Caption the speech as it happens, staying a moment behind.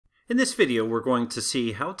In this video, we're going to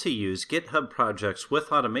see how to use GitHub projects with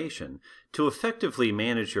automation to effectively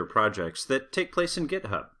manage your projects that take place in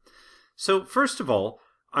GitHub. So first of all,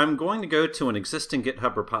 I'm going to go to an existing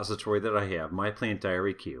GitHub repository that I have, My Plant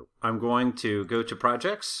Diary Queue. I'm going to go to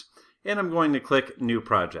Projects, and I'm going to click New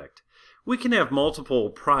Project. We can have multiple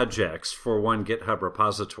projects for one GitHub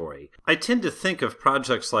repository. I tend to think of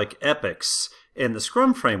projects like epics in the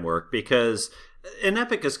Scrum framework because an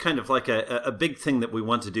epic is kind of like a big thing that we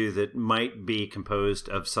want to do that might be composed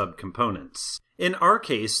of subcomponents. In our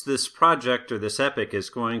case, this project or this epic is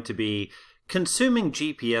going to be consuming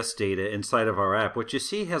GPS data inside of our app, which you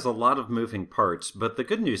see has a lot of moving parts, but the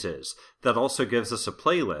good news is that also gives us a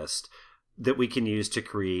playlist that we can use to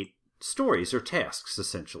create stories or tasks,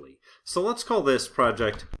 essentially. So let's call this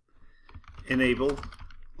project Enable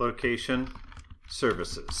Location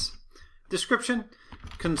Services. Description: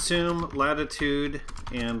 consume latitude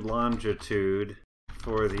and longitude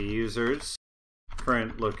for the user's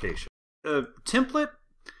current location. Template: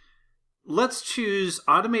 let's choose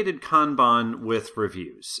automated Kanban with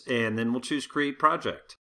reviews, and then we'll choose create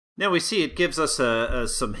project. Now we see it gives us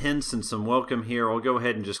some hints and some welcome here. I'll go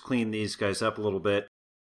ahead and just clean these guys up a little bit.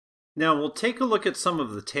 Now we'll take a look at some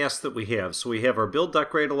of the tasks that we have. So we have our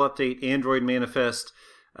build.gradle update, Android manifest,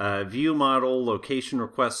 view model, location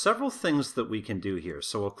request, several things that we can do here.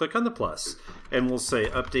 So we'll click on the plus and we'll say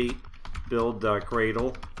update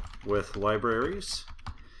build.gradle with libraries,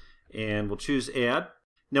 and we'll choose add.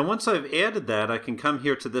 Now once I've added that, I can come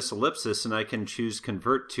here to this ellipsis and I can choose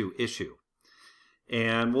convert to issue.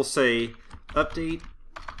 And we'll say update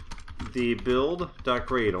the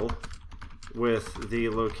build.gradle with the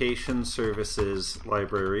location services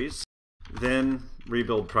libraries, then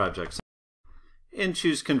rebuild projects, and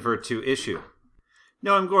choose convert to issue.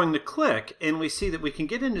 Now I'm going to click, and we see that we can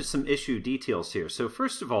get into some issue details here. So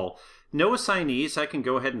first of all, no assignees. I can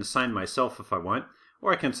go ahead and assign myself if I want,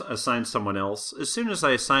 or I can assign someone else. As soon as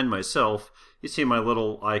I assign myself, you see my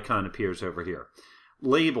little icon appears over here.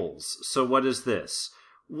 Labels. So what is this?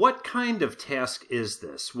 What kind of task is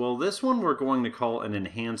this? Well, this one we're going to call an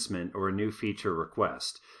enhancement or a new feature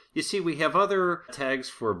request. You see, we have other tags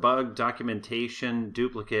for bug, documentation,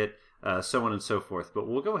 duplicate, so on and so forth, but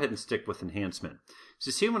we'll go ahead and stick with enhancement. So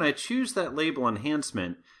see, when I choose that label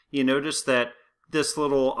enhancement, you notice that this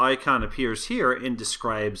little icon appears here and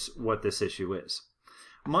describes what this issue is.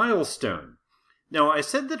 Milestone. Now, I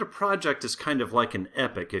said that a project is kind of like an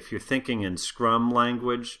epic if you're thinking in Scrum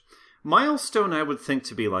language. Milestone I would think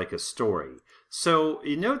to be like a story. So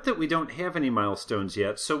you note that we don't have any milestones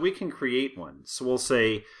yet, so we can create one. So we'll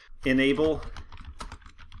say enable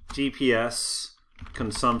GPS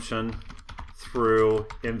consumption through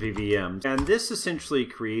MVVM. And this essentially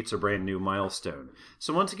creates a brand new milestone.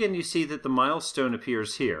 So once again, you see that the milestone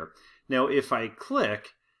appears here. Now if I click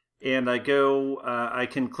and I go, I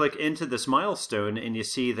can click into this milestone, and you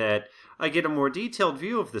see that I get a more detailed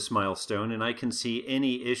view of this milestone, and I can see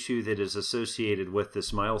any issue that is associated with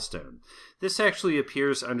this milestone. This actually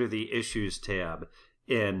appears under the Issues tab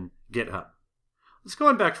in GitHub. Let's go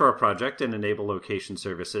on back to our project and enable location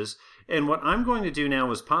services. And what I'm going to do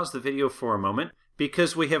now is pause the video for a moment,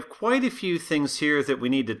 because we have quite a few things here that we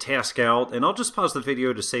need to task out, and I'll just pause the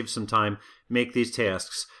video to save some time, make these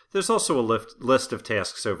tasks. There's also a list of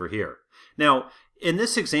tasks over here. Now, in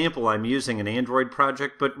this example, I'm using an Android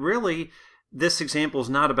project, but really, this example is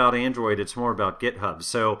not about Android, it's more about GitHub.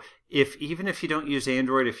 So even if you don't use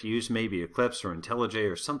Android, if you use maybe Eclipse or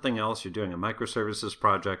IntelliJ or something else, you're doing a microservices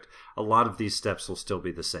project, a lot of these steps will still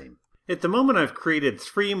be the same. At the moment, I've created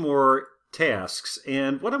 3 more tasks,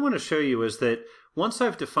 and what I want to show you is that once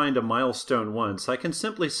I've defined a milestone once, I can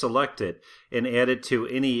simply select it and add it to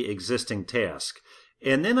any existing task.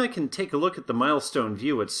 And then I can take a look at the milestone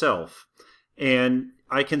view itself, and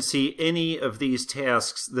I can see any of these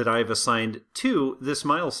tasks that I've assigned to this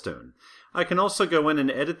milestone. I can also go in and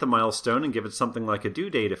edit the milestone and give it something like a due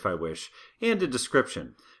date if I wish, and a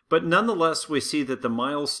description. But nonetheless, we see that the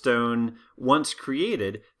milestone, once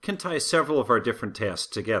created, can tie several of our different tasks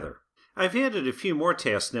together. I've added a few more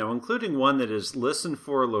tasks now, including one that is listen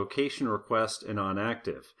for location request and on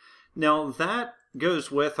active. Now that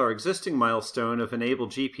goes with our existing milestone of enable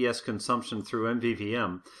GPS consumption through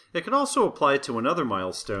MVVM. It could also apply to another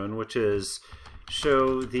milestone, which is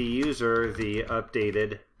show the user the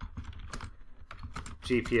updated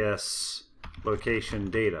GPS location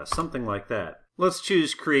data, something like that. Let's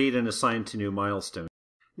choose create and assign to new milestone.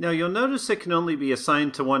 Now you'll notice it can only be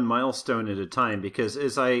assigned to one milestone at a time, because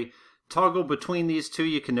as I toggle between these two,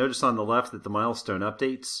 you can notice on the left that the milestone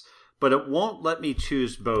updates, but it won't let me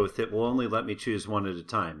choose both. It will only let me choose one at a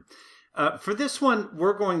time. For this one,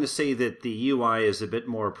 we're going to say that the UI is a bit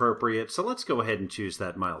more appropriate, so let's go ahead and choose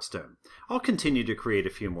that milestone. I'll continue to create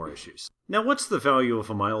a few more issues. Now, what's the value of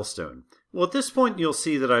a milestone? Well, at this point, you'll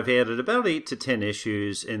see that I've added about 8 to 10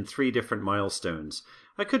 issues in 3 different milestones.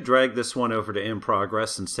 I could drag this one over to in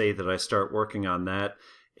progress and say that I start working on that.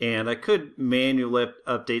 And I could manually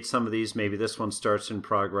update some of these. Maybe this one starts in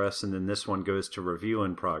progress and then this one goes to review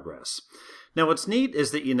in progress. Now, what's neat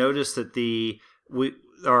is that you notice that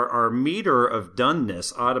our meter of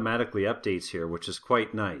doneness automatically updates here, which is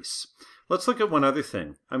quite nice. Let's look at one other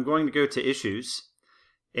thing. I'm going to go to Issues,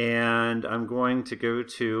 and I'm going to go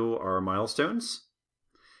to our milestones.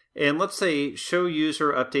 And let's say Show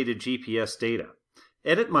User Updated GPS Data.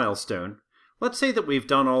 Edit Milestone. Let's say that we've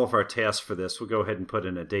done all of our tasks for this. We'll go ahead and put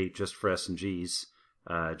in a date just for S&Gs,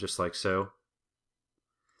 just like so.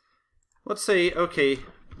 Let's say, okay,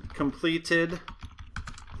 completed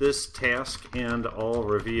this task and all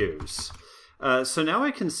reviews. So now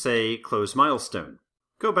I can say close milestone.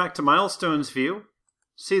 Go back to milestones view,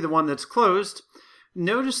 see the one that's closed.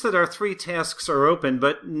 Notice that our 3 tasks are open,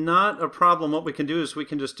 but not a problem. What we can do is we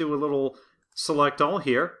can just do a little select all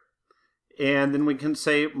here, and then we can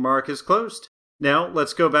say mark is closed. Now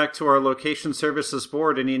let's go back to our location services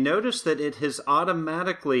board, and you notice that it has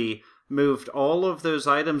automatically moved all of those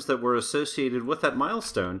items that were associated with that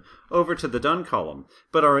milestone over to the done column.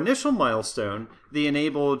 But our initial milestone, the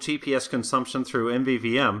enable GPS consumption through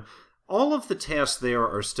MVVM, all of the tasks there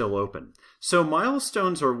are still open. So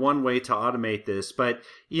milestones are one way to automate this, but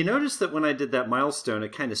you notice that when I did that milestone,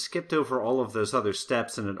 it kind of skipped over all of those other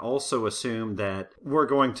steps, and it also assumed that we're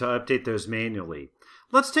going to update those manually.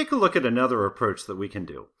 Let's take a look at another approach that we can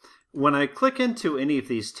do. When I click into any of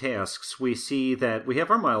these tasks, we see that we have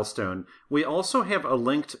our milestone. We also have a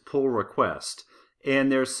linked pull request.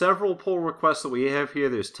 And there's several pull requests that we have here.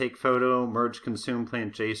 There's take photo, merge consume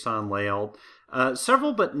plant JSON layout,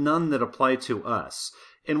 several but none that apply to us.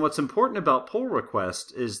 And what's important about pull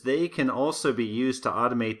requests is they can also be used to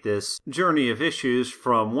automate this journey of issues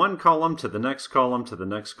from one column to the next column to the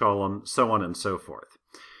next column, so on and so forth.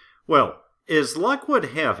 Well, as luck would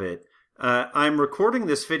have it, I'm recording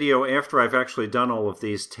this video after I've actually done all of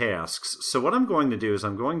these tasks. So what I'm going to do is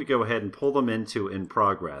I'm going to go ahead and pull them into in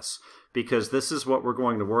progress, because this is what we're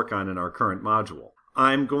going to work on in our current module.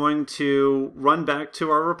 I'm going to run back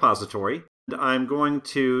to our repository. I'm going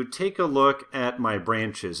to take a look at my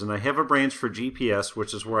branches, and I have a branch for GPS,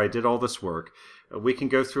 which is where I did all this work. We can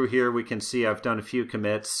go through here. We can see I've done a few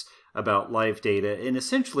commits about live data and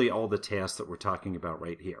essentially all the tasks that we're talking about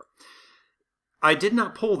right here. I did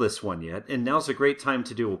not pull this one yet, and now's a great time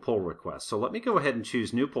to do a pull request. So let me go ahead and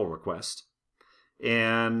choose New Pull Request.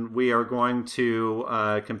 And we are going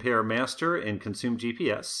to compare master and consume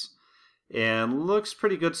GPS. And looks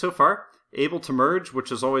pretty good so far. Able to merge,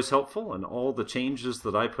 which is always helpful, and all the changes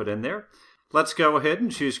that I put in there. Let's go ahead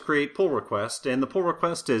and choose Create Pull Request. And the pull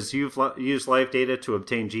request is use live data to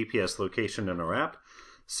obtain GPS location in our app.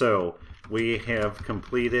 So we have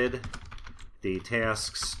completed the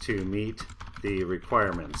tasks to meet the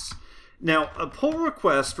requirements. Now, a pull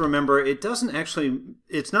request, remember, it's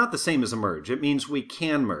not the same as a merge. It means we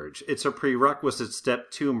can merge. It's a prerequisite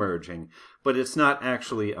step to merging, but it's not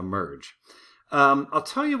actually a merge. I'll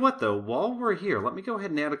tell you what, though, while we're here, let me go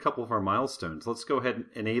ahead and add a couple of our milestones. Let's go ahead and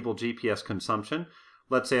enable GPS consumption.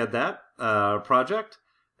 Let's add that. Project,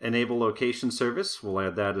 enable location service. We'll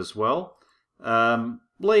add that as well.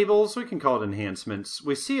 Labels, we can call it enhancements.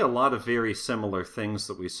 We see a lot of very similar things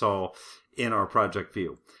that we saw in our project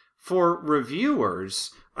view. For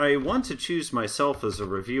reviewers, I want to choose myself as a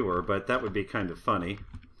reviewer, but that would be kind of funny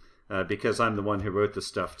because I'm the one who wrote the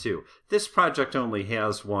stuff too. This project only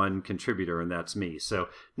has one contributor, and that's me. So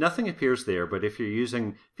nothing appears there, but if you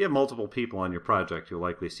have multiple people on your project, you'll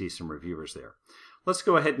likely see some reviewers there. Let's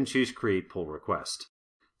go ahead and choose Create Pull Request.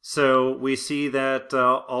 So we see that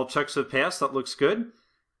all checks have passed. That looks good.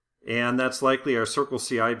 And that's likely our Circle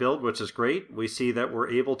CI build, which is great. We see that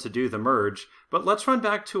we're able to do the merge. But let's run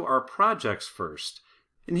back to our projects first.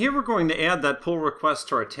 And here we're going to add that pull request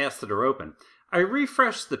to our tasks that are open. I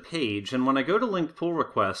refresh the page, and when I go to linked pull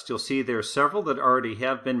request, you'll see there are several that already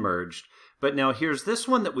have been merged. But now here's this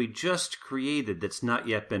one that we just created that's not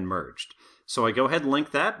yet been merged. So I go ahead and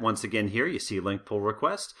link that. Once again here, you see link pull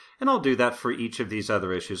request, and I'll do that for each of these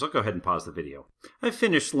other issues. I'll go ahead and pause the video. I've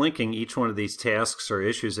finished linking each one of these tasks or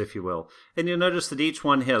issues, if you will, and you'll notice that each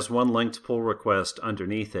one has one linked pull request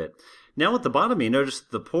underneath it. Now at the bottom, you notice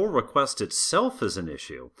that the pull request itself is an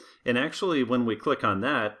issue, and actually when we click on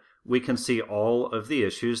that, we can see all of the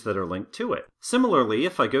issues that are linked to it. Similarly,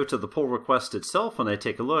 if I go to the pull request itself and I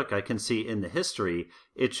take a look, I can see in the history,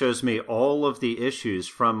 it shows me all of the issues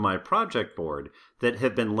from my project board that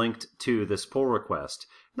have been linked to this pull request.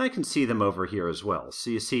 And I can see them over here as well.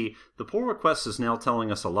 So you see, the pull request is now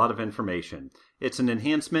telling us a lot of information. It's an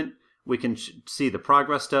enhancement. We can see the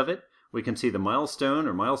progress of it. We can see the milestone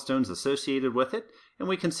or milestones associated with it. And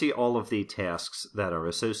we can see all of the tasks that are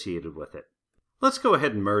associated with it. Let's go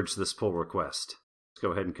ahead and merge this pull request. Let's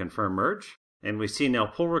go ahead and confirm merge. And we see now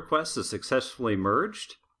pull request is successfully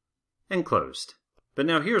merged and closed. But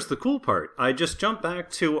now here's the cool part. I just jumped back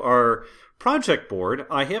to our project board.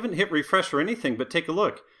 I haven't hit refresh or anything, but take a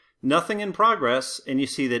look. Nothing in progress, and you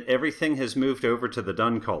see that everything has moved over to the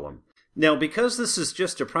done column. Now, because this is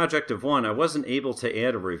just a project of one, I wasn't able to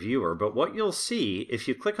add a reviewer, but what you'll see if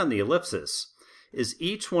you click on the ellipsis is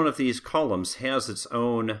each one of these columns has its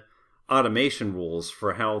own automation rules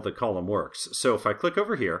for how the column works. So if I click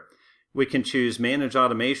over here, we can choose Manage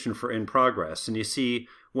Automation for In Progress, and you see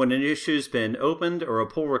when an issue's been opened or a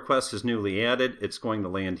pull request is newly added, it's going to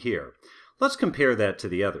land here. Let's compare that to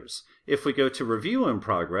the others. If we go to Review in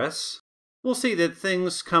Progress, we'll see that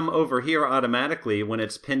things come over here automatically when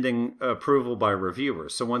it's pending approval by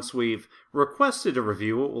reviewers. So once we've requested a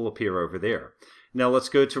review, it will appear over there. Now let's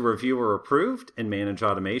go to Reviewer Approved and Manage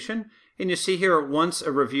Automation. And you see here, once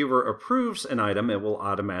a reviewer approves an item, it will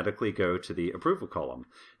automatically go to the approval column.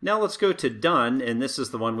 Now let's go to Done, and this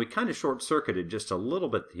is the one we kind of short-circuited just a little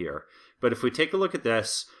bit here. But if we take a look at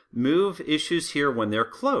this, move issues here when they're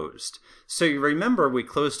closed. So you remember we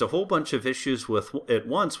closed a whole bunch of issues at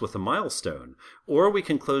once with a milestone, or we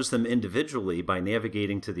can close them individually by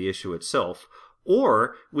navigating to the issue itself,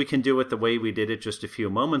 or we can do it the way we did it just a few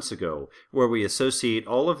moments ago, where we associate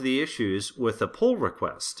all of the issues with a pull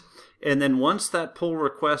request. And then once that pull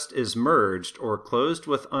request is merged or closed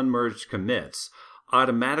with unmerged commits,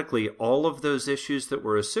 automatically all of those issues that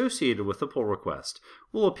were associated with the pull request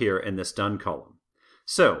will appear in this Done column.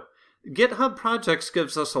 So, GitHub Projects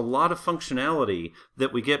gives us a lot of functionality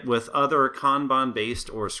that we get with other Kanban-based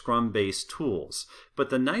or Scrum-based tools. But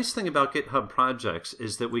the nice thing about GitHub Projects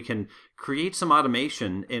is that we can create some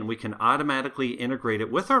automation and we can automatically integrate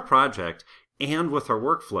it with our project and with our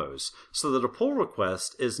workflows, so that a pull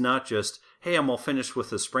request is not just, hey, I'm all finished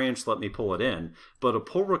with this branch, let me pull it in, but a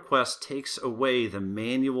pull request takes away the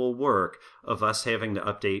manual work of us having to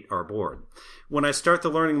update our board. When I start the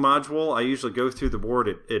learning module, I usually go through the board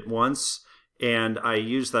at once, and I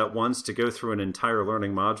use that once to go through an entire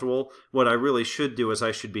learning module. What I really should do is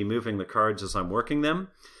I should be moving the cards as I'm working them.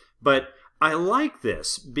 But I like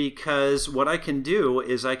this because what I can do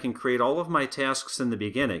is I can create all of my tasks in the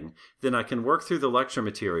beginning, then I can work through the lecture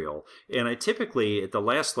material, and I typically, at the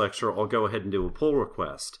last lecture, I'll go ahead and do a pull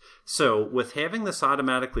request. So with having this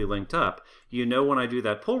automatically linked up, you know when I do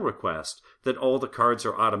that pull request that all the cards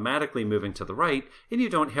are automatically moving to the right, and you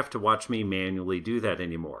don't have to watch me manually do that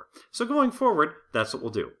anymore. So going forward, that's what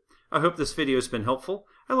we'll do. I hope this video has been helpful.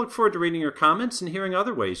 I look forward to reading your comments and hearing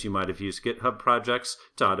other ways you might have used GitHub Projects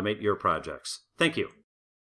to automate your projects. Thank you.